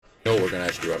No, we're going to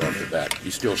ask you right off the bat.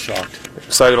 You still shocked?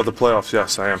 Excited about the playoffs?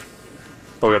 Yes, I am.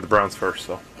 But we got the Browns first,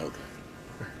 so. Okay.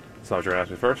 That's not what you're going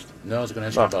to ask me first? No, I was going to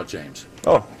ask you about James.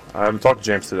 Oh, I haven't talked to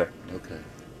James today. Okay.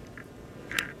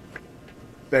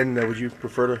 Ben, would you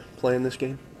prefer to play in this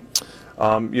game?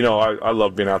 I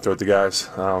love being out there with the guys.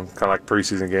 Kind of like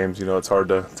preseason games. It's hard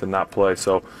to not play.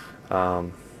 So, it's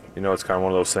kind of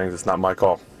one of those things. It's not my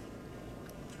call.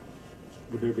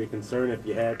 Would there be a concern if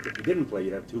you didn't play,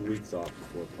 you'd have 2 weeks off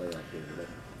before a playoff game? But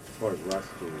as far as rest,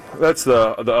 that's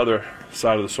the other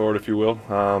side of the sword, if you will.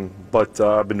 But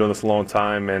I've been doing this a long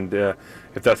time, and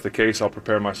if that's the case, I'll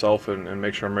prepare myself and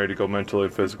make sure I'm ready to go mentally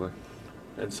and physically.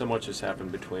 And so much has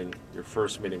happened between your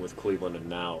first meeting with Cleveland and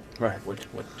now. Right. What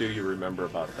do you remember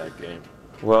about that game?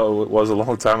 Well, it was a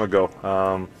long time ago.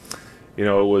 It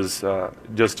was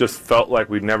just felt like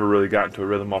we'd never really gotten into a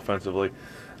rhythm offensively.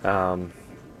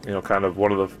 Kind of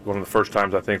one of the first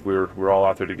times I think we were all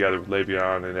out there together with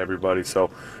Le'Veon and everybody.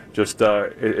 So, just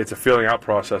it's a feeling out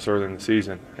process early in the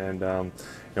season, and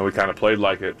we kind of played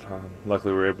like it.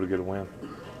 Luckily, we were able to get a win.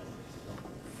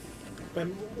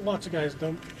 Ben, lots of guys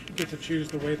don't get to choose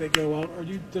the way they go out. Are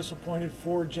you disappointed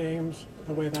for James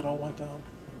the way that all went down?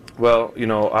 Well,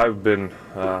 I've been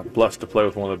blessed to play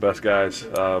with one of the best guys,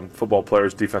 football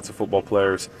players, defensive football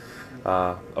players,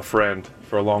 a friend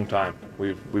for a long time.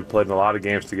 We've played in a lot of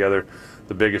games together,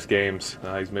 the biggest games.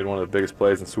 He's made one of the biggest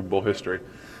plays in Super Bowl history,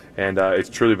 and it's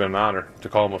truly been an honor to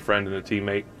call him a friend and a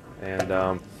teammate. And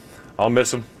I'll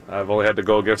miss him. I've only had to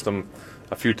go against him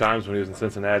a few times when he was in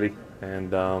Cincinnati,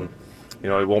 and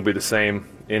it won't be the same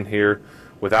in here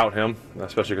without him,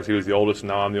 especially because he was the oldest and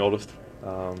now I'm the oldest.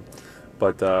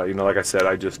 But like I said,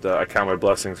 I count my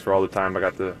blessings for all the time I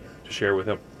got to share with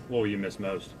him. What will you miss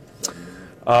most?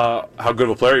 How good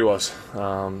of a player he was.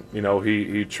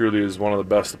 He truly is one of the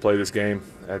best to play this game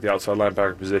at the outside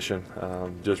linebacker position.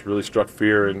 Just really struck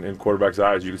fear in quarterback's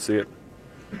eyes. You could see it.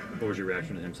 What was your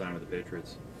reaction to him signing with the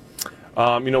Patriots?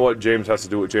 You know what? James has to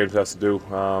do what James has to do.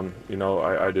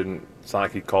 I didn't. It's not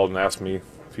like he called and asked me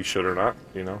if he should or not.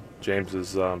 James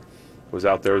was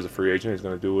out there as a free agent. He's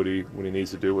going to do what he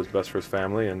needs to do. What's best for his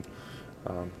family. And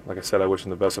like I said, I wish him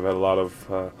the best. I've had a lot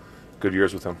of good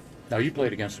years with him. Now, you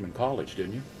played against him in college,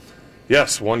 didn't you?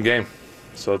 Yes, one game.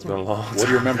 So it's been a long time. What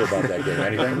do you remember about that game?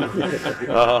 Anything?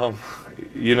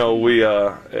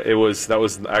 It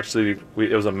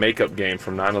was a makeup game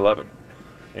from 9/11,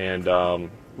 and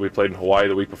we played in Hawaii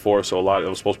the week before. So it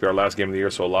was supposed to be our last game of the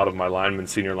year. So a lot of my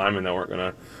senior linemen that weren't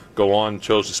going to go on,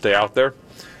 chose to stay out there.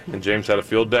 And James had a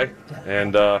field day,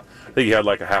 and I think he had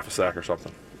like a half a sack or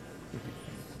something.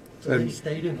 So they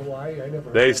stayed in Hawaii?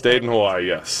 They stayed in Hawaii,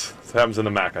 yes. It happens in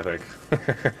the MAC, I think.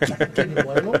 Can you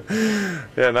blame them?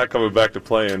 Yeah, not coming back to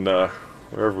playing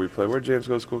wherever we play. Where'd James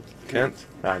go to school? Kent?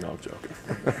 I know, I'm joking.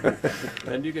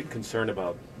 And do you get concerned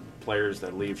about players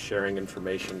that leave sharing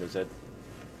information? Is that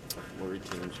worry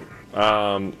teams?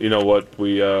 You know what?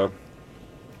 We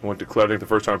went to Cleveland. I think the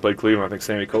first time I played Cleveland, I think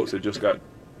Sammy Coates had just got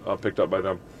picked up by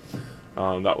them.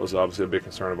 That was obviously a big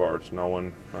concern of ours,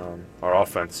 knowing our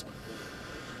offense.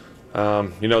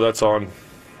 That's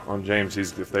on James.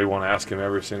 If they want to ask him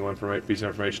every single piece of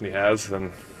information he has,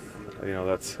 then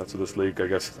that's what this league. I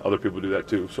guess other people do that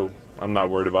too. So I'm not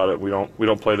worried about it. We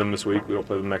don't play them this week. We don't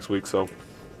play them next week. So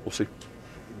we'll see.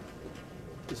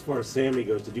 as far as Sammy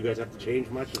goes, did you guys have to change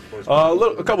much?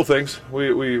 A couple things.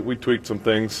 We tweaked some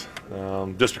things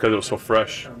just because it was so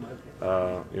fresh.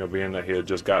 Being that he had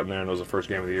just gotten there and it was the first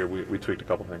game of the year, we tweaked a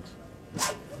couple things.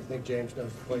 You think James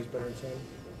knows the plays better than Sammy?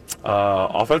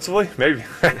 Offensively, maybe.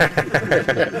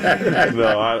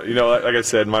 No, like I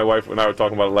said, my wife and I were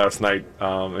talking about it last night,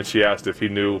 and she asked if he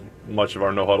knew much of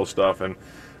our no huddle stuff, and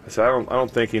I said I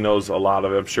don't think he knows a lot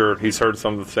of it. I'm sure he's heard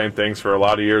some of the same things for a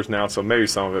lot of years now, so maybe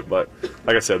some of it, but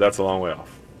like I said, that's a long way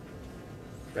off.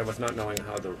 And with not knowing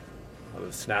how the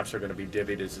snaps are going to be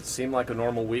divvied, does it seem like a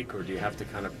normal week, or do you have to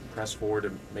kind of press forward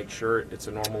and make sure it's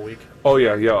a normal week? Oh,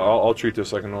 yeah. I'll treat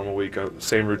this like a normal week.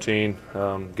 Same routine,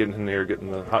 getting in there,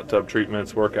 getting the hot tub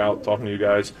treatments, workout, talking to you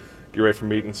guys, get ready for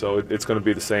meetings. So it's going to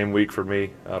be the same week for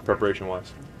me,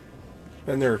 preparation-wise.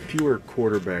 And there are fewer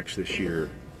quarterbacks this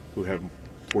year who have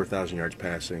 4,000 yards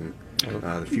passing,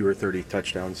 the fewer 30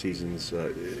 touchdown seasons.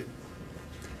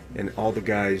 And all the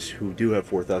guys who do have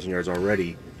 4,000 yards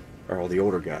already are all the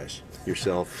older guys.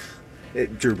 Yourself,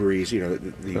 Drew Brees,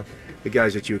 the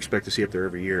guys that you expect to see up there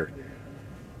every year.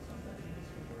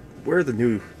 Where are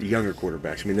the younger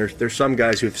quarterbacks? I mean, there's some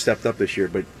guys who have stepped up this year,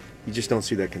 but you just don't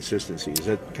see that consistency. Does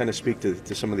that kind of speak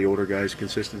to some of the older guys'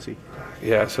 consistency?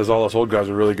 Yeah, it says all us old guys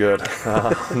are really good.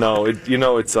 No,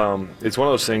 it's one of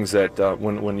those things that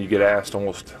when you get asked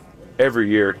almost every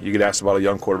year you get asked about a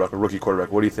young quarterback, a rookie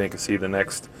quarterback. What do you think? Is he the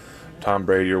next Tom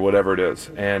Brady or whatever it is?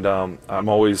 And I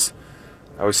always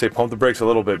say pump the brakes a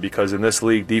little bit, because in this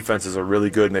league, defenses are really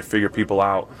good and they figure people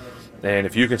out. And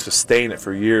if you can sustain it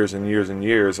for years and years and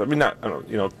years, I mean, not, I don't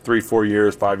know, 3, 4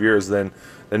 years, 5 years, then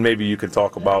maybe you can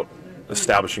talk about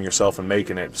establishing yourself and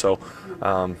making it. So,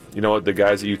 you know what, the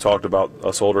guys that you talked about,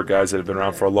 us older guys that have been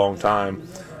around for a long time,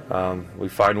 we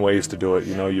find ways to do it.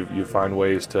 You know, you find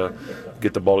ways to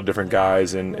get the ball to different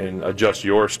guys and adjust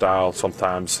your style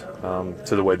sometimes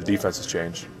to the way the defense has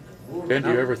changed. Ben,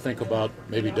 do you ever think about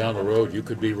maybe down the road you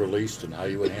could be released and how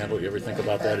you would handle it? You ever think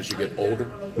about that as you get older?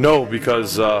 No,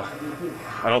 because I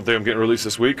don't think I'm getting released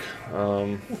this week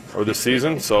or this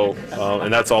season. So,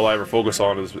 and that's all I ever focus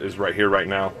on is right here, right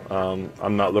now.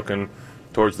 I'm not looking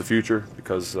towards the future,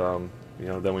 because you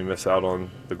know, then we miss out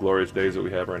on the glorious days that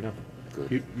we have right now.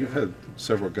 You've had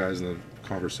several guys in the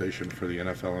conversation for the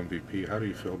NFL MVP. How do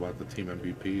you feel about the team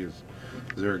MVP? Is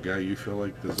there a guy you feel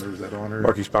like deserves that honor?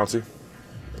 Marquise Pouncey.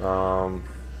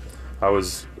 I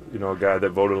was, you know, a guy that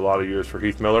voted a lot of years for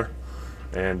Heath Miller,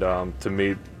 and to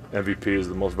me, MVP is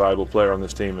the most valuable player on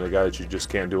this team, and a guy that you just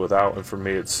can't do without. And for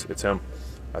me, it's him.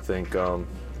 I think, you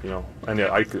know, and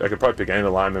yeah, I could probably pick any of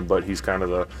the linemen, but he's kind of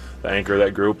the anchor of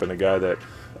that group, and a guy that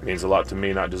means a lot to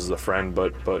me, not just as a friend,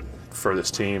 but for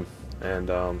this team. And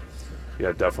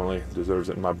yeah, definitely deserves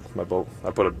it in my boat.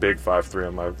 I put a big 5-3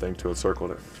 on my thing too and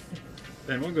circled it.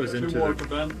 And what goes into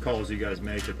the calls you guys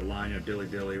make at the line? You know, Dilly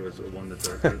Dilly was the one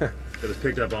that was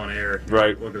picked up on air.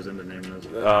 Right. What goes into naming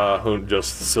those? Who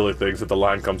just silly things that the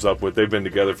line comes up with. They've been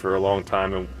together for a long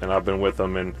time, and I've been with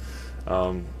them. And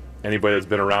anybody that's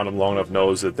been around them long enough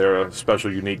knows that they're a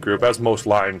special, unique group, as most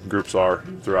line groups are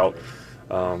throughout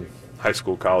high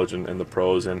school, college, and the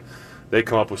pros. And they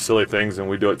come up with silly things, and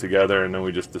we do it together, and then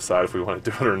we just decide if we want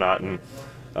to do it or not. And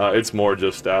it's more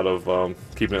just out of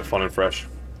keeping it fun and fresh.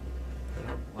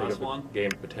 Last one.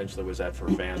 Game potentially was that for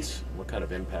Vance? What kind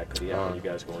of impact could he have on you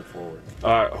guys going forward?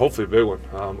 Hopefully a big one.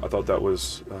 I thought that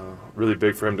was really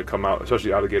big for him to come out,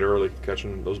 especially out of the gate early,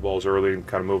 catching those balls early and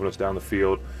kind of moving us down the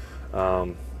field. You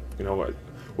know, I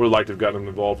would have liked to have gotten him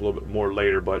involved a little bit more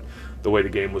later, but the way the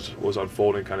game was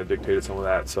unfolding kind of dictated some of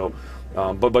that. So,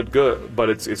 but good. But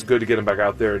it's good to get him back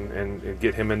out there and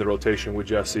get him in the rotation with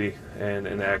Jesse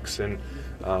and X. And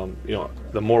you know,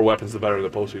 the more weapons, the better in the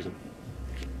postseason.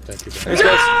 Thank you. Thanks,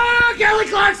 guys. Kelly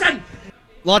Clarkson!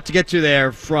 A lot to get to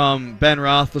there from Ben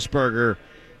Roethlisberger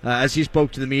as he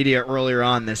spoke to the media earlier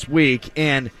on this week.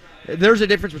 And there's a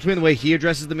difference between the way he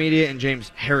addresses the media and James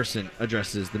Harrison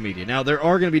addresses the media. Now, there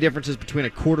are going to be differences between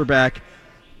a quarterback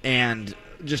and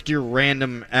just your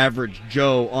random average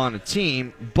Joe on a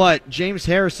team, but James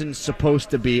Harrison's supposed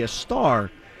to be a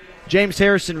star. James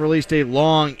Harrison released a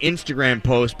long Instagram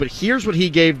post, but here's what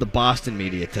he gave the Boston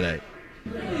media today.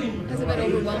 Has it been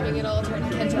overwhelming at all trying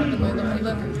to catch up and learn the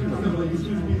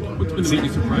playbook? What's been the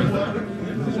biggest surprise?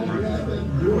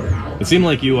 It seemed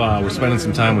like you were spending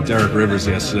some time with Derek Rivers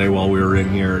yesterday while we were in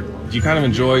here. Do you kind of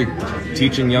enjoy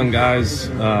teaching young guys,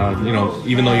 you know,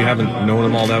 even though you haven't known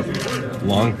them all that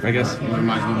long, I guess? I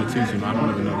might want to teach him. I don't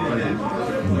even know the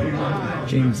playbook.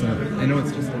 James, I know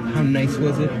it's just how nice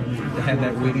was it to have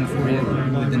that waiting for you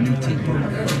with the new team?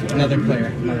 Another player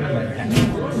had it.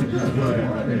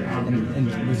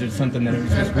 And was there something that was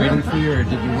just waiting for you, or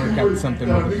did you work out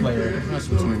something with the player? That's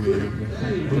between me and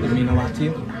him. Would it mean a lot to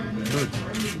you? Good.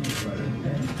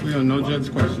 We don't know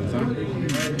judge questions, huh?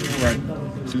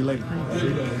 Right. See you later.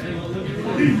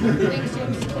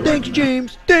 Thanks,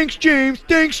 James. Thanks, James.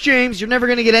 Thanks, James. You're never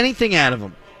going to get anything out of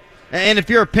him. And if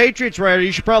you're a Patriots writer,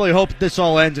 you should probably hope this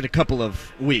all ends in a couple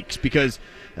of weeks, because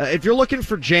if you're looking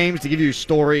for James to give you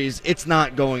stories, it's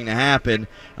not going to happen.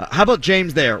 How about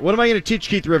James there? What am I going to teach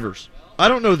Keith Rivers? I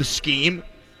don't know the scheme.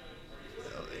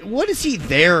 What is he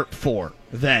there for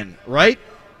then, right?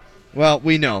 Well,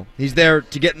 we know. He's there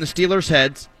to get in the Steelers'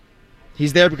 heads.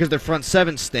 He's there because their front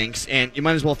seven stinks, and you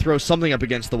might as well throw something up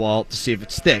against the wall to see if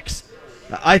it sticks.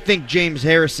 I think James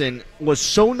Harrison was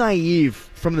so naive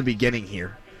from the beginning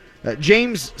here.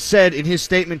 James said in his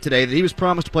statement today that he was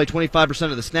promised to play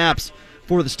 25% of the snaps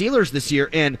for the Steelers this year,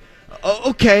 and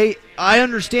okay, I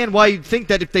understand why you'd think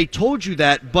that if they told you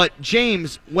that, but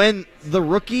James, when the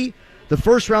rookie, the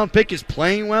first-round pick, is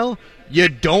playing well, you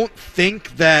don't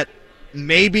think that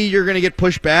maybe you're going to get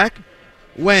pushed back?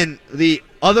 When the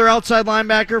other outside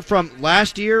linebacker from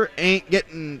last year ain't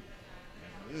getting,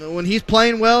 when he's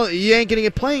playing well, you ain't going to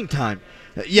get playing time.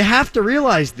 You have to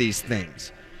realize these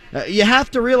things. You have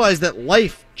to realize that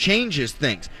life changes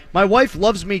things. My wife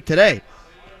loves me today.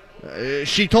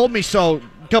 She told me so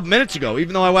a couple minutes ago,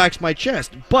 even though I waxed my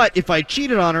chest. But if I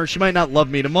cheated on her, she might not love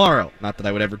me tomorrow. Not that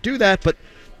I would ever do that, but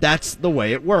That's the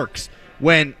way it works.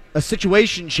 When a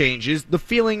situation changes, the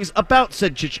feelings about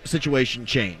said situation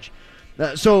change.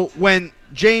 So when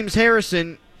James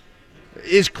Harrison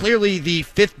is clearly the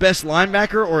 5th best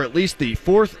linebacker, or at least the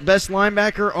 4th best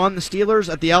linebacker on the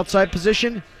Steelers at the outside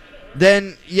position,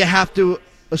 then you have to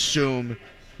assume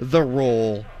the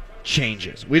role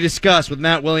changes. We discuss with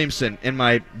Matt Williamson in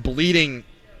my bleeding,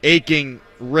 aching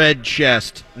red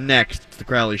chest next. It's the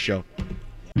Crowley Show.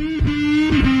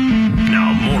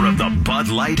 Now more of the Bud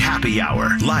Light Happy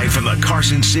Hour, live from the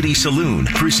Carson City Saloon,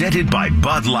 presented by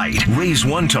Bud Light. Raise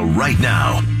one to right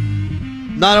now.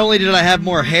 Not only did I have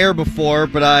more hair before,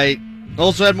 but I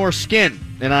also had more skin,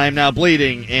 and I am now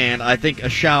bleeding, and I think a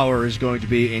shower is going to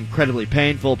be incredibly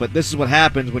painful, but this is what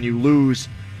happens when you lose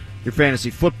your fantasy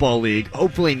football league.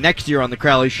 Hopefully next year on the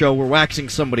Crowley Show, we're waxing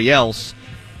somebody else.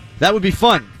 That would be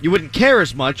fun. You wouldn't care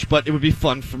as much, but it would be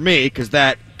fun for me, because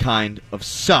that kind of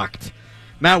sucked.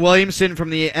 Matt Williamson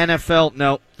from the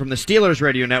from the Steelers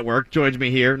Radio Network joins me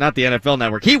here. Not the NFL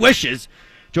Network. He wishes.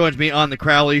 Joins me on the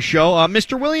Crowley Show.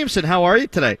 Mr. Williamson, how are you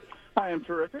today? I am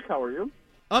terrific. How are you?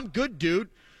 I'm good, dude.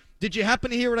 Did you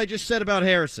happen to hear what I just said about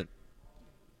Harrison?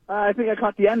 I think I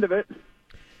caught the end of it.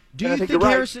 Do you think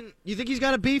Harrison, you think he's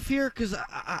got a beef here? Because,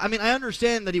 I mean, I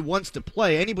understand that he wants to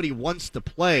play. Anybody wants to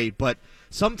play, but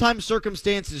sometimes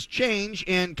circumstances change,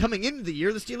 and coming into the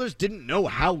year, the Steelers didn't know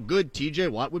how good T.J.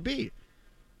 Watt would be.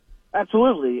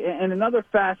 Absolutely. And another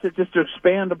facet, just to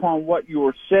expand upon what you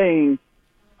were saying,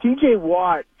 T.J.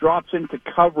 Watt drops into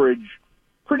coverage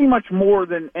pretty much more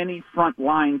than any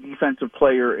front-line defensive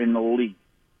player in the league.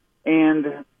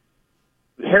 And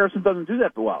Harrison doesn't do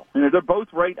that well. You know, they're both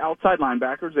right outside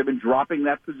linebackers. They've been dropping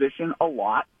that position a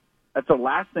lot. That's the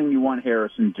last thing you want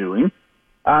Harrison doing.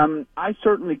 I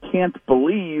certainly can't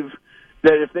believe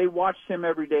that if they watched him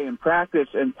every day in practice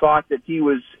and thought that he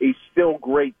was a still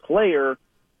great player,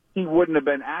 he wouldn't have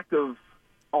been active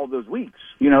all those weeks.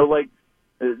 You know, like,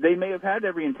 they may have had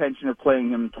every intention of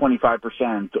playing him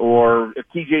 25%, or if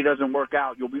TJ doesn't work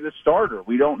out, you'll be the starter.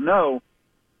 We don't know,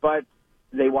 but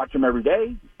they watch him every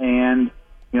day, and,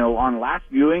 you know, on last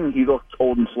viewing, he looked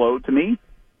old and slow to me.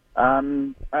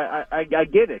 I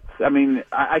get it. I mean,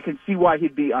 I can see why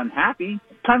he'd be unhappy,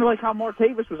 kind of like how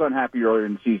Martavis was unhappy earlier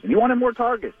in the season. He wanted more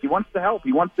targets. He wants to help.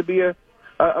 He wants to be a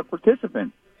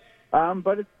participant.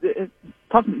 But it's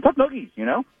tough noogies, you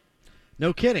know?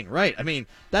 No kidding, right? I mean,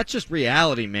 that's just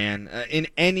reality, man. In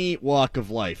any walk of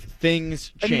life,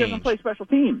 things change. And he doesn't play special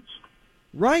teams.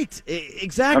 Right,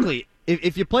 exactly.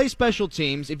 If you play special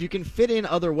teams, if you can fit in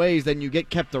other ways, then you get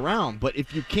kept around. But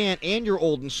if you can't, and you're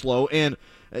old and slow, and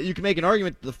you can make an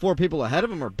argument that the 4 people ahead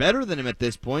of him are better than him at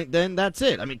this point, then that's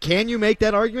it. I mean, can you make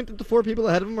that argument that the 4 people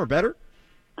ahead of him are better?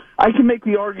 I can make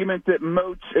the argument that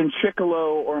Moats and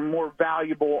Chicolo are more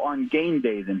valuable on game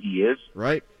day than he is.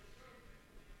 Right.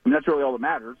 And that's really all that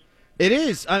matters. It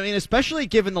is. I mean, especially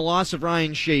given the loss of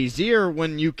Ryan Shazier,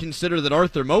 when you consider that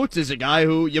Arthur Moats is a guy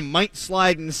who you might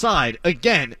slide inside.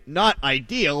 Again, not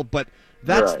ideal, but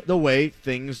that's the way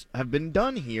things have been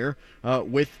done here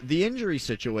with the injury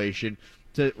situation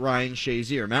to Ryan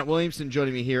Shazier. Matt Williamson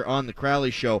joining me here on the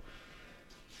Crowley Show.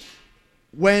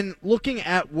 When looking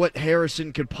at what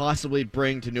Harrison could possibly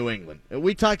bring to New England,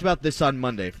 we talked about this on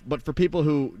Monday, but for people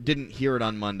who didn't hear it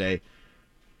on Monday,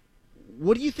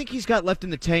 what do you think he's got left in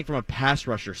the tank from a pass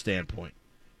rusher standpoint?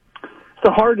 It's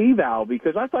a hard eval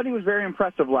because I thought he was very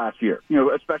impressive last year, you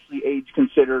know, especially age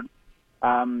considered.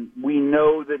 We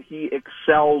know that he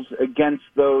excels against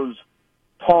those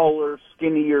taller,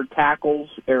 skinnier tackles,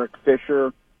 Eric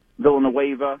Fisher,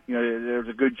 Villanueva. You know, there's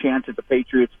a good chance that the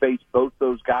Patriots face both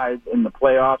those guys in the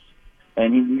playoffs,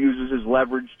 and he uses his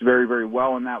leverage very, very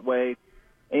well in that way.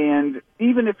 And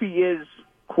even if he is,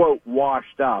 quote,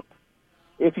 washed up,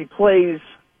 if he plays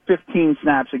 15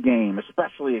 snaps a game,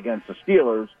 especially against the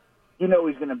Steelers, you know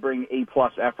he's going to bring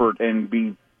A-plus effort and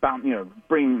be bound, you know,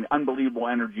 bring unbelievable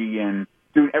energy and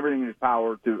doing everything in his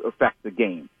power to affect the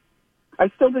game. I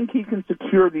still think he can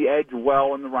secure the edge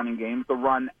well in the running game, the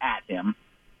run at him.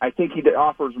 I think he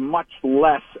offers much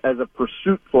less as a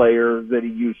pursuit player than he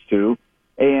used to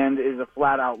and is a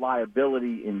flat-out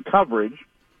liability in coverage.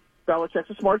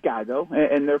 Belichick's a smart guy, though,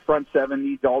 and their front seven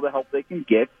needs all the help they can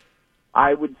get.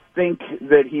 I would think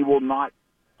that he will not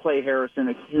play Harrison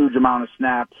a huge amount of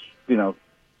snaps, you know,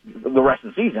 the rest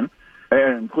of the season,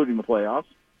 including the playoffs,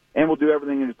 and will do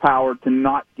everything in his power to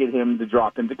not get him to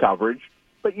drop into coverage.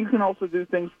 But you can also do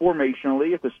things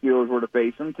formationally if the Steelers were to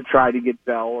face him to try to get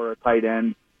Bell or a tight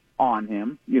end on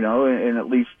him, you know, and at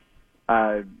least,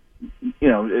 at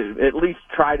least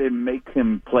try to make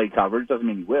him play coverage. Doesn't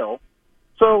mean he will.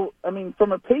 So, I mean,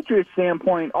 from a Patriots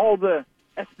standpoint, all the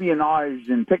espionage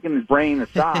and picking his brain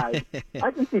aside,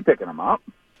 I can see picking him up.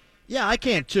 Yeah, I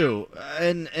can too,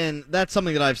 and that's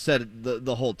something that I've said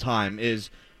the whole time is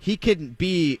he can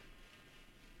be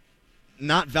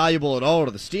not valuable at all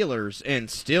to the Steelers and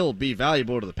still be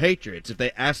valuable to the Patriots if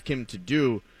they ask him to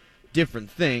do different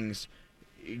things.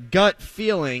 Gut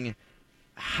feeling,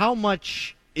 how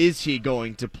much is he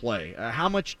going to play? How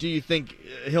much do you think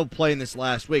he'll play in this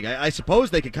last week? I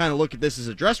suppose they could kind of look at this as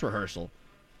a dress rehearsal.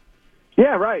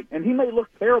 Yeah, right. And he may look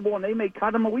terrible, and they may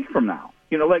cut him a week from now.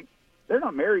 Like, they're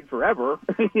not married forever.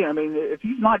 I mean, if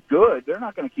he's not good, they're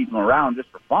not going to keep him around just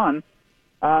for fun.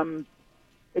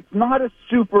 It's not a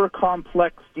super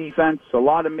complex defense. A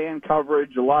lot of man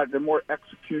coverage. They're more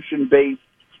execution-based,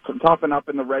 toughen up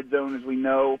in the red zone, as we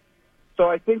know. So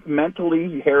I think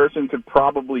mentally Harrison could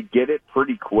probably get it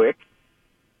pretty quick.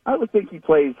 I would think he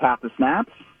plays half the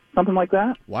snaps, something like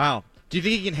that. Wow. Do you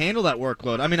think he can handle that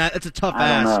workload? I mean, it's a tough I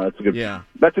ask. don't know.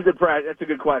 That's a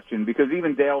good question, because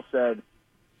even Dale said,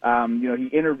 he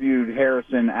interviewed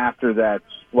Harrison after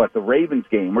the Ravens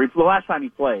game, where the last time he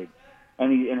played,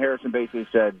 and Harrison basically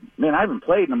said, "Man, I haven't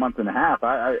played in a month and a half.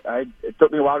 It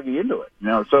took me a while to get into it."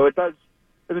 So it does.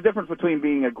 There's a difference between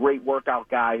being a great workout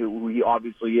guy, who he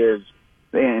obviously is,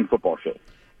 in football shape.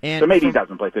 And so maybe he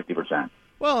doesn't play 50%.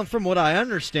 Well, and from what I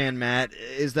understand, Matt,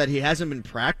 is that he hasn't been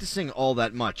practicing all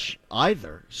that much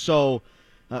either. So,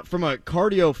 from a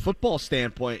cardio football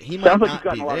standpoint, he might Sounds like not he's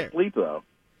gotten be a lot there. of sleep, though.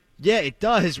 Yeah, it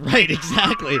does. Right,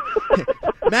 exactly.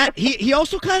 Matt, he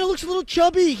also kind of looks a little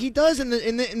chubby. He does in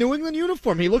the New England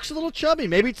uniform. He looks a little chubby.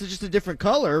 Maybe it's just a different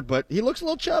color, but he looks a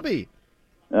little chubby.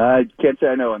 I can't say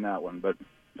I know on that one, but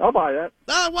I'll buy that.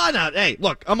 Why not? Hey,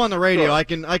 look, I'm on the radio.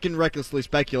 Sure. I can recklessly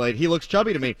speculate. He looks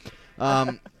chubby to me.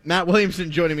 Matt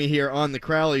Williamson joining me here on the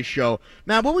Crowley Show.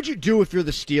 Matt, what would you do if you're the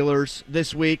Steelers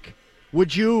this week?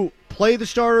 Would you play the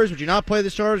starters? Would you not play the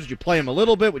starters? Would you play them a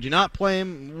little bit? Would you not play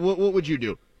them? What would you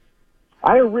do?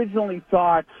 I originally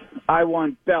thought I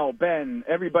want Ben,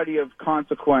 everybody of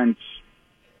consequence,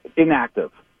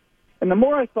 inactive. And the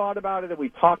more I thought about it and we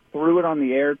talked through it on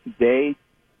the air today,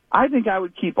 I think I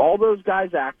would keep all those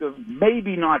guys active,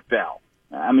 maybe not Bell.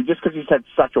 I mean, just because he's had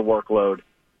such a workload,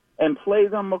 and play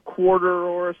them a quarter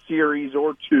or a series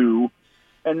or two,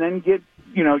 and then get,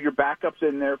 your backups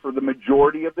in there for the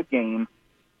majority of the game.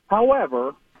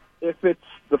 However, if it's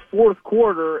the fourth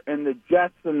quarter and the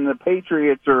Jets and the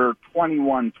Patriots are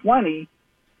 21-20,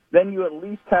 then you at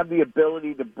least have the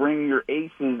ability to bring your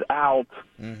aces out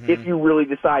if you really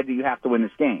decide that you have to win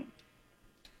this game.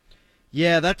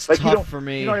 Yeah, that's Like, tough for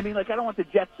me. You know what I mean? Like, I don't want the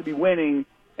Jets to be winning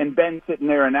and Ben sitting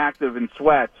there inactive in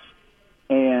sweats,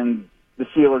 and the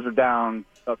Steelers are down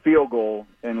a field goal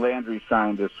and Landry's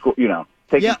trying to score,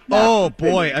 take Yeah. a snap Oh and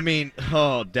boy. finish. I mean,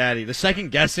 Daddy, the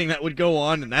second guessing that would go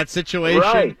on in that situation,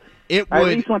 Right. it I at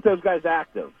would. least want those guys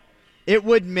active. It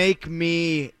would make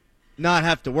me not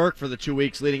have to work for the 2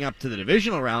 weeks leading up to the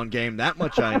divisional round game. That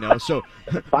much I know. So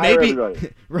Fire maybe,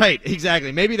 everybody. right,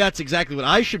 exactly. Maybe that's exactly what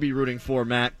I should be rooting for,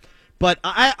 Matt. But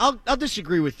I'll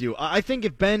disagree with you. I think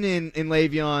if Ben and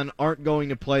Le'Veon aren't going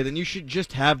to play, then you should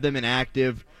just have them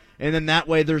inactive, and then that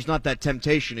way there's not that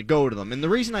temptation to go to them. And the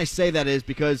reason I say that is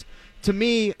because, to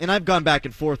me, and I've gone back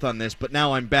and forth on this, but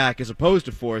now I'm back as opposed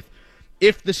to forth,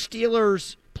 if the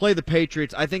Steelers play the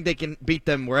Patriots, I think they can beat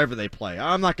them wherever they play.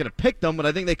 I'm not going to pick them, but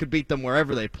I think they could beat them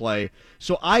wherever they play.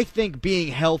 So I think being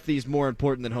healthy is more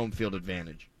important than home field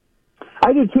advantage.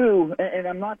 I do too, and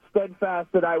I'm not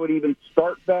steadfast that I would even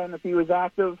start Ben if he was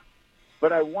active,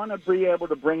 but I want to be able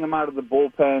to bring him out of the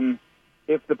bullpen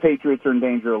if the Patriots are in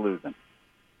danger of losing.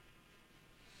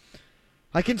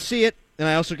 I can see it, and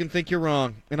I also can think you're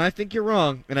wrong. And I think you're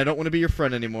wrong, and I don't want to be your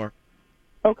friend anymore.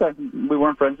 Okay, we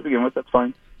weren't friends to begin with. That's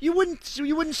fine. You wouldn't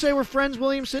say we're friends,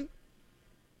 Williamson?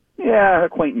 Yeah,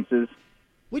 acquaintances.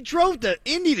 We drove to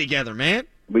Indy together, man.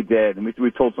 We did, and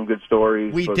we told some good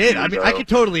stories. We did. I mean, I could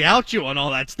totally out you on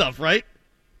all that stuff, right?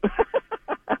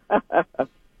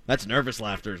 That's nervous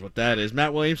laughter is what that is.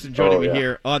 Matt Williamson joining me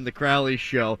here on the Crowley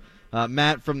Show.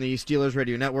 Matt from the Steelers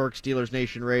Radio Network, Steelers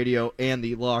Nation Radio, and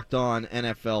the Locked On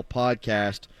NFL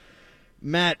podcast.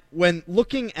 Matt, when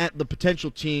looking at the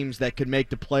potential teams that could make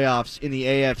the playoffs in the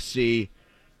AFC,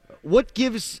 what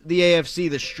gives the AFC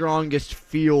the strongest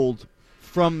field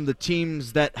from the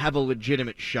teams that have a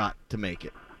legitimate shot to make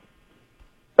it?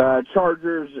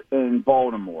 Chargers and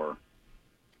Baltimore.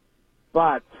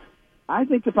 But I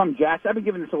think if I'm Jackson, I've been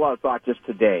giving this a lot of thought just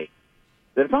today,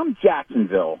 that if I'm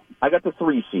Jacksonville, I got the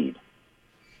 3 seed.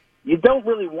 You don't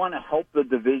really want to help the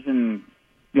divisional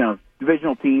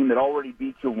team that already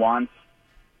beat you once.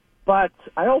 But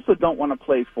I also don't want to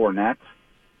play Fournette.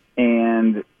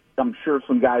 And I'm sure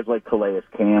some guys like Calais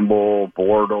Campbell,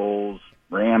 Bortles,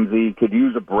 Ramsey could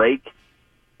use a break.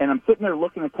 And I'm sitting there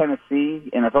looking at Tennessee,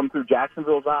 and if I'm through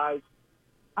Jacksonville's eyes,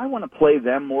 I want to play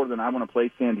them more than I want to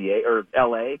play San Diego or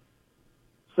L.A.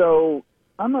 So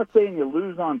I'm not saying you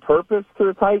lose on purpose to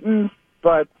the Titans,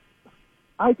 but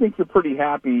I think you're pretty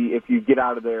happy if you get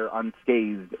out of there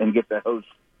unscathed and get to host.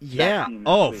 Yeah.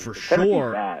 Oh, for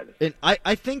sure. And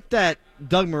I think that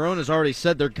Doug Marrone has already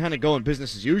said they're kind of going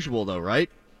business as usual, though, right?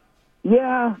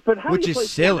 Yeah, but how Which do you is play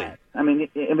silly. That? I mean,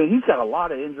 he's got a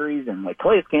lot of injuries, and like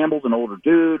Calais Campbell's an older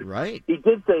dude. Right. He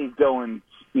did say he's going,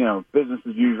 business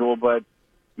as usual, but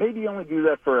maybe only do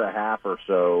that for a half or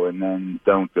so, and then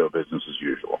don't go business as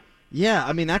usual. Yeah,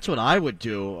 I mean, that's what I would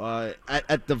do.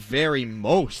 At the very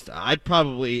most, I'd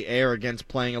probably err against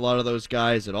playing a lot of those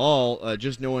guys at all,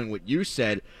 just knowing what you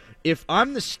said. If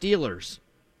I'm the Steelers,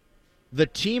 the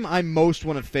team I most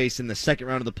want to face in the second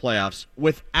round of the playoffs,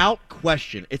 without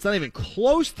question, it's not even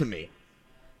close to me,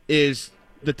 is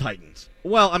the Titans.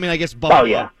 Well, I mean, I guess Buffalo. Oh,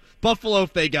 yeah. Buffalo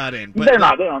if they got in. But they're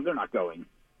not going.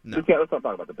 No. Let's not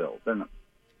talk about the Bills.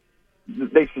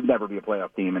 They should never be a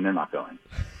playoff team, and they're not going.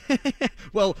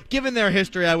 Well, given their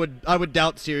history, I would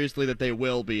doubt seriously that they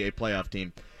will be a playoff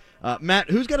team. Matt,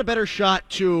 who's got a better shot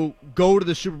to go to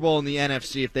the Super Bowl in the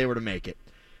NFC if they were to make it?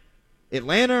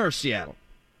 Atlanta or Seattle?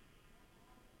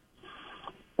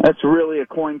 That's really a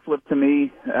coin flip to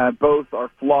me. Both are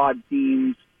flawed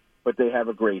teams, but they have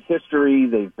a great history.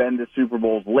 They've been to Super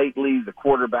Bowls lately. The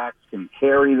quarterbacks can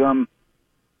carry them.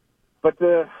 But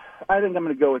I think I'm going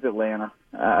to go with Atlanta,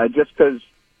 just because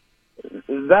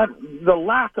the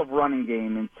lack of running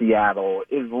game in Seattle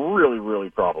is really,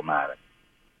 really problematic.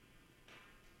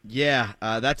 Yeah,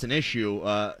 that's an issue.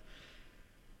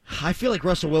 I feel like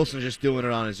Russell Wilson's just doing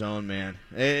it on his own, man.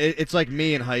 It's like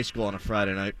me in high school on a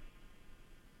Friday night.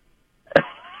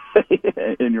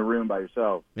 In your room by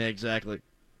yourself. Yeah, exactly.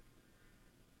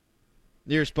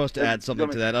 You were supposed to add something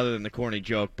to that other than the corny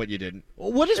joke, but you didn't.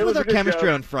 What is with our chemistry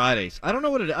on Fridays? I don't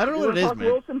know what it. I don't know what it is, man.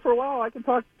 Wilson for a while. I can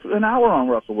talk an hour on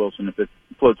Russell Wilson if it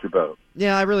floats your boat.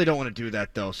 Yeah, I really don't want to do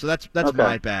that though. So that's Okay.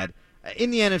 my bad.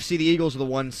 In the NFC, the Eagles are the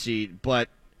 1 seed, but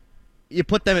you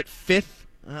put them at 5th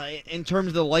in terms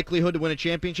of the likelihood to win a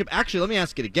championship. Actually, let me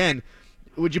ask it again: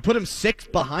 would you put them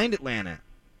 6th behind Atlanta?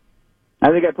 I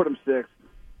think I put him 6th.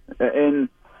 And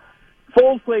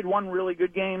Foles played one really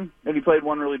good game, and he played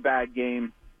one really bad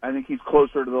game. I think he's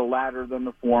closer to the latter than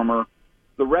the former.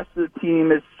 The rest of the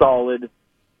team is solid.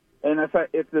 And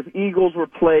if the Eagles were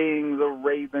playing the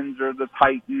Ravens or the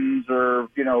Titans or,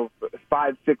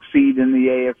 5, 6 seed in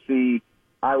the AFC,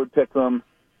 I would pick them.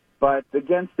 But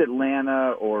against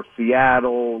Atlanta or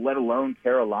Seattle, let alone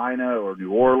Carolina or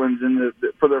New Orleans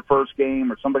for their first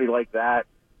game or somebody like that,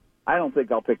 I don't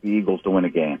think I'll pick the Eagles to win a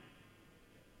game.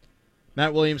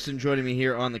 Matt Williamson joining me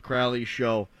here on the Crowley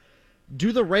Show.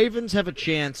 Do the Ravens have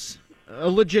a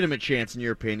legitimate chance, in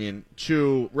your opinion,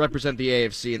 to represent the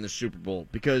AFC in the Super Bowl?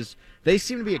 Because they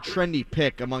seem to be a trendy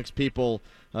pick amongst people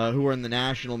who are in the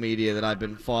national media that I've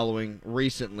been following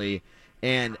recently.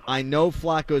 And I know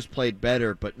Flacco's played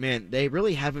better, but, man, they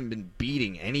really haven't been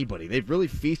beating anybody. They've really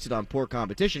feasted on poor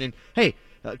competition. And, hey,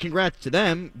 congrats to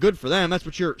them. Good for them. That's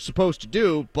what you're supposed to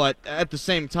do. But at the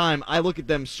same time, I look at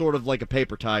them sort of like a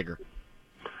paper tiger.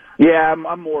 Yeah,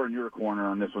 I'm more in your corner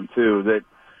on this one, too. That,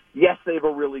 yes, they have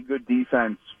a really good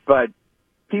defense, but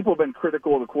people have been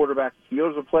critical of the quarterbacks the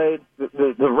Steelers have played.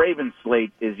 The Ravens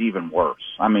slate is even worse.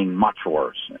 I mean, much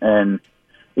worse. And,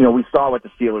 we saw what the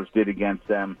Steelers did against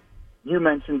them. You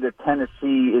mentioned that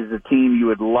Tennessee is a team you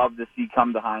would love to see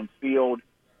come to Heinz Field.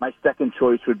 My second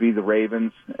choice would be the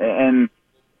Ravens. And,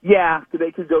 yeah,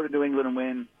 they could go to New England and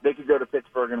win. They could go to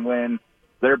Pittsburgh and win.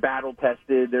 They're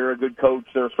battle-tested. They're a good coach.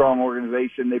 They're a strong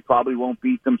organization. They probably won't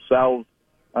beat themselves,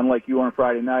 unlike you on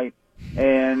Friday night.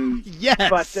 And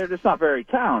but they're just not very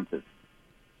talented.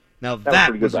 Now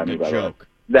that was a by me, good by the way. joke.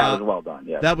 That was well done,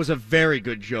 yeah. That was a very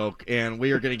good joke, and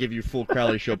we are going to give you full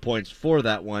Crowley Show points for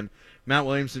that one. Matt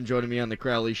Williamson joining me on the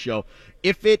Crowley Show.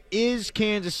 If it is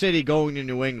Kansas City going to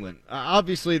New England,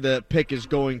 obviously the pick is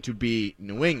going to be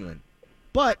New England.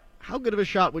 But how good of a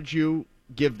shot would you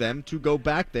give them to go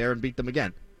back there and beat them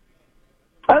again?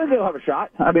 I think they'll have a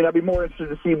shot. I mean, I'd be more interested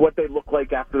to see what they look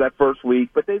like after that first week.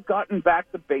 But they've gotten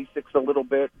back to basics a little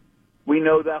bit. We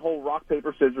know that whole rock,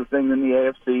 paper, scissors thing in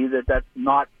the AFC, that's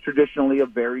not traditionally a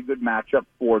very good matchup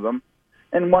for them.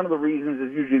 And one of the reasons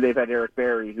is usually they've had Eric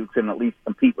Berry, who can at least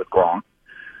compete with Gronk.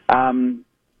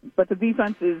 But the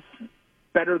defense is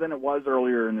better than it was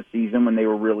earlier in the season when they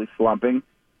were really slumping.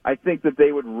 I think that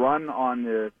they would run on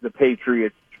the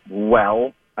Patriots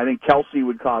well. I think Kelsey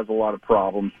would cause a lot of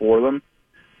problems for them.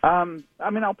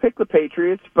 I'll pick the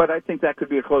Patriots, but I think that could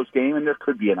be a close game, and there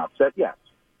could be an upset, yes.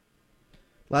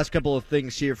 Last couple of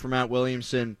things here from Matt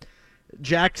Williamson.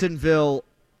 Jacksonville,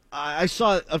 I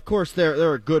saw, of course,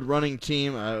 they're a good running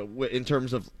team in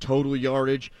terms of total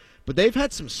yardage, but they've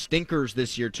had some stinkers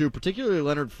this year, too, particularly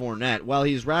Leonard Fournette. While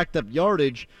he's racked up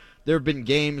yardage, there have been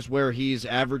games where he's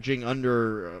averaging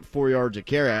under 4 yards a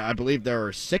carry. I believe there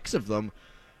are 6 of them.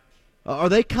 Are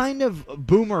they kind of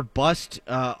boom or bust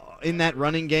in that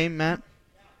running game, Matt?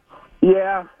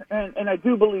 Yeah, and I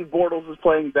do believe Bortles is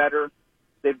playing better.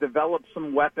 They've developed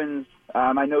some weapons.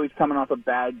 I know he's coming off a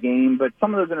bad game, but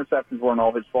some of those interceptions weren't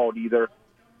all his fault either.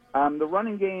 The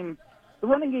running game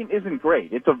isn't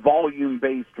great. It's a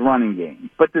volume-based running game,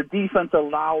 but the defense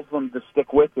allows them to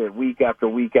stick with it week after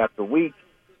week after week.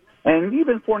 And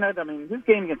even Fournette, I mean, his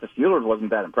game against the Steelers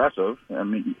wasn't that impressive. I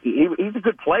mean, he's a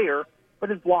good player, but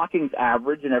his blocking's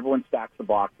average, and everyone stacks the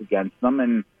box against them,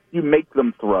 and you make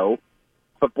them throw.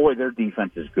 But, boy, their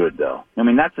defense is good, though. I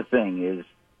mean, that's the thing is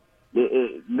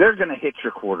they're going to hit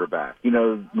your quarterback. You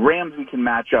know, Ramsey can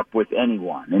match up with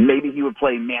anyone, and maybe he would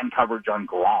play man coverage on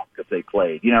Gronk if they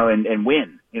played, you know, and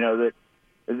win. You know,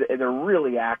 that they're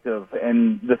really active,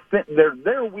 and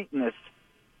their weakness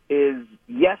is,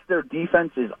 yes, their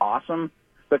defense is awesome,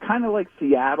 but kind of like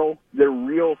Seattle, they're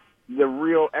real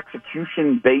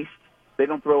execution-based. They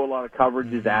don't throw a lot of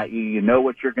coverages at you. You know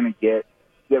what you're going to get.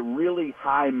 They're really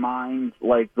high minds,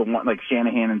 like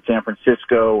Shanahan in San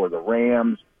Francisco or the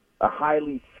Rams. A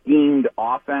highly schemed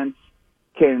offense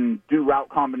can do route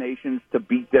combinations to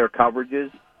beat their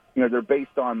coverages. You know, they're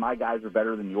based on my guys are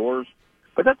better than yours,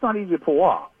 but that's not easy to pull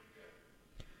off.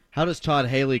 How does Todd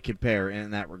Haley compare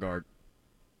in that regard?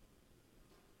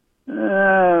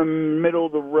 Middle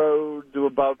of the road to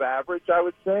above average, I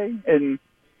would say, and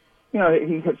you know,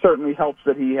 he certainly helps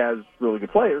that he has really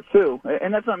good players too.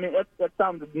 And that's, I mean, that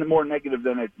sounds more negative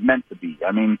than it's meant to be.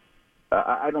 I mean,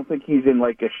 I don't think he's in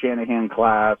like a Shanahan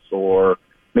class or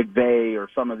McVay or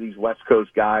some of these West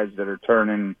Coast guys that are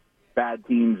turning bad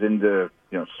teams into,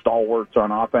 you know, stalwarts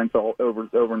on offense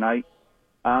overnight.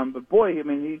 But boy, I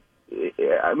mean,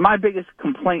 my biggest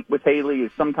complaint with Haley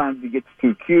is sometimes he gets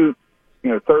too cute. You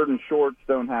know, third and shorts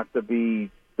don't have to be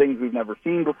things we've never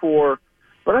seen before.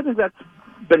 But I think that's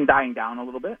been dying down a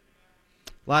little bit.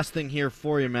 Last thing here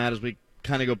for you, Matt, as we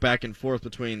kind of go back and forth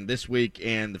between this week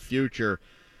and the future.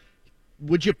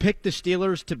 Would you pick the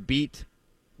Steelers to beat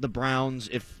the Browns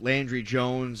if Landry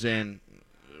Jones and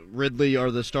Ridley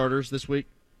are the starters this week?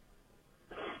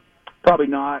 Probably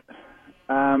not,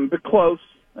 but close.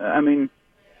 I mean,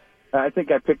 I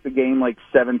think I picked the game like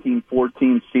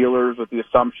 17-14 Steelers with the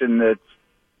assumption that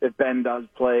if Ben does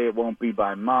play, it won't be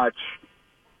by much.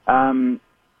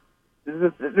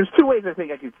 There's two ways I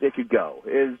think it could go.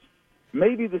 Is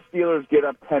maybe the Steelers get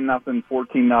up 10-0,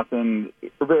 14-0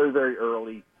 very, very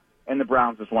early, and the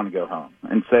Browns just want to go home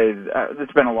and say,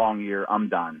 it's been a long year, I'm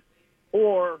done.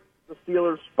 Or the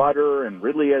Steelers sputter and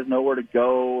Ridley has nowhere to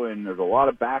go and there's a lot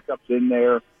of backups in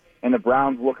there, and the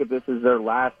Browns look at this as their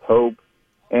last hope,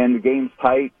 and the game's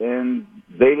tight, and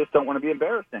they just don't want to be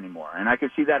embarrassed anymore. And I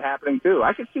could see that happening, too.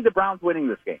 I could see the Browns winning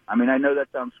this game. I mean, I know that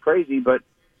sounds crazy, but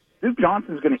Duke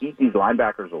Johnson's going to eat these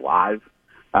linebackers alive.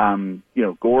 You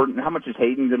know, Gordon, how much is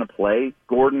Hayden going to play?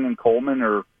 Gordon and Coleman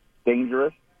are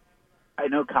dangerous. I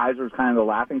know Kaiser's kind of the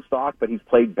laughing stock, but he's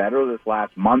played better this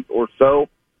last month or so.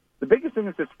 The biggest thing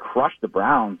that's just crushed the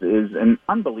Browns is an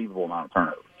unbelievable amount of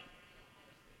turnovers.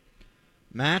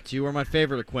 Matt, you are my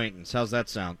favorite acquaintance. How's that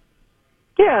sound?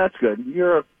 Yeah, that's good.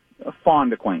 You're a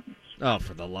fond acquaintance. Oh,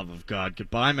 for the love of God.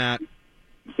 Goodbye, Matt.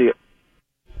 See you.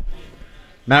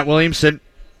 Matt Williamson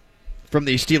from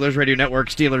the Steelers Radio Network,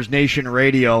 Steelers Nation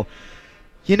Radio.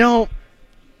 You know,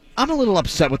 I'm a little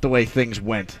upset with the way things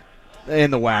went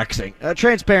in the waxing.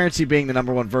 Transparency being the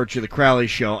number one virtue of the Crowley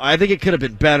Show. I think it could have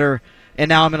been better, and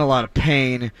now I'm in a lot of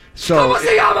pain. So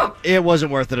it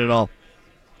wasn't worth it at all.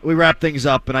 We wrap things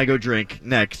up, and I go drink.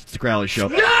 Next, it's the Crowley Show.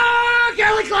 No,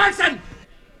 Kelly Clarkson!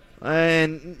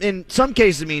 And in some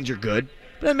cases it means you're good,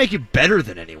 but that make you better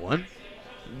than anyone.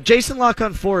 Jason Lock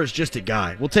on 4 is just a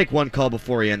guy. We'll take one call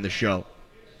before we end the show.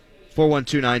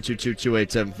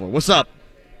 412-922-2874. What's up?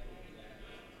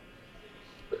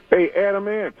 Hey, Adam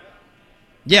Ant.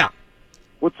 Yeah.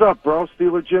 What's up, bro?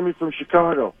 Steeler Jimmy from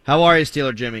Chicago. How are you,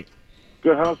 Steeler Jimmy?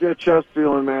 Good. How's that chest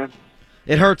feeling, man?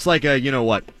 It hurts like a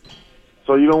you-know-what.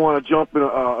 So you don't want to jump in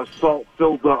a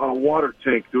salt-filled water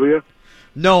tank, do you?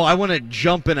 No, I want to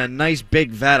jump in a nice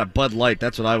big vat of Bud Light.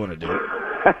 That's what I want to do.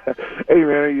 Hey, man,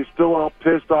 are you still all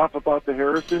pissed off about the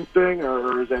Harrison thing,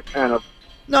 or is that kind of...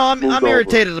 No, I'm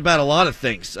irritated about a lot of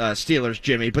things, Steelers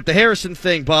Jimmy, but the Harrison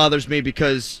thing bothers me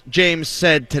because James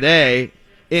said today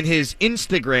in his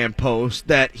Instagram post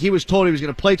that he was told he was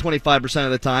going to play 25%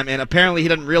 of the time, and apparently he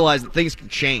doesn't realize that things can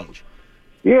change.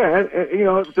 Yeah, and you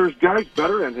know, if there's guys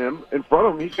better than him in front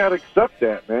of him, he's got to accept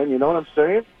that, man. You know what I'm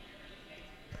saying?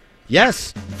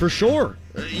 Yes, for sure.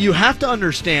 You have to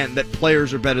understand that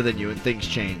players are better than you and things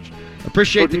change.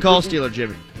 Appreciate the call, Steeler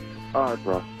Jimmy. All right,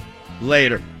 bro.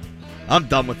 Later. I'm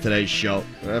done with today's show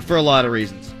for a lot of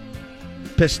reasons.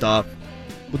 Pissed off.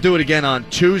 We'll do it again on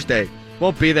Tuesday.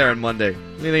 Won't be there on Monday.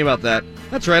 What do you think about that?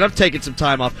 That's right, I'm taking some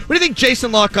time off. What do you think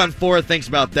Jason Loconfora thinks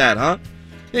about that, huh?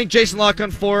 You think Jason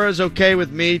Loconfora is okay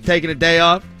with me taking a day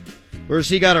off? Or has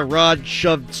he got a rod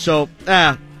shoved so...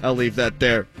 I'll leave that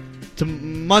there. To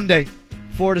Monday,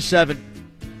 4 to 7.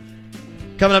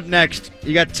 Coming up next,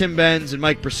 you got Tim Benz and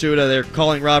Mike Pursuta. They're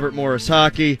calling Robert Morris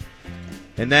hockey.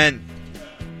 And then,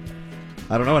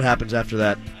 I don't know what happens after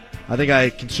that. I think I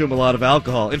consume a lot of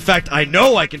alcohol. In fact, I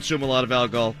know I consume a lot of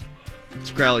alcohol.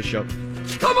 It's a Crowley Show.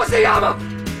 ¿Cómo se llama?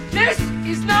 This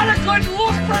is not a good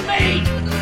look for me.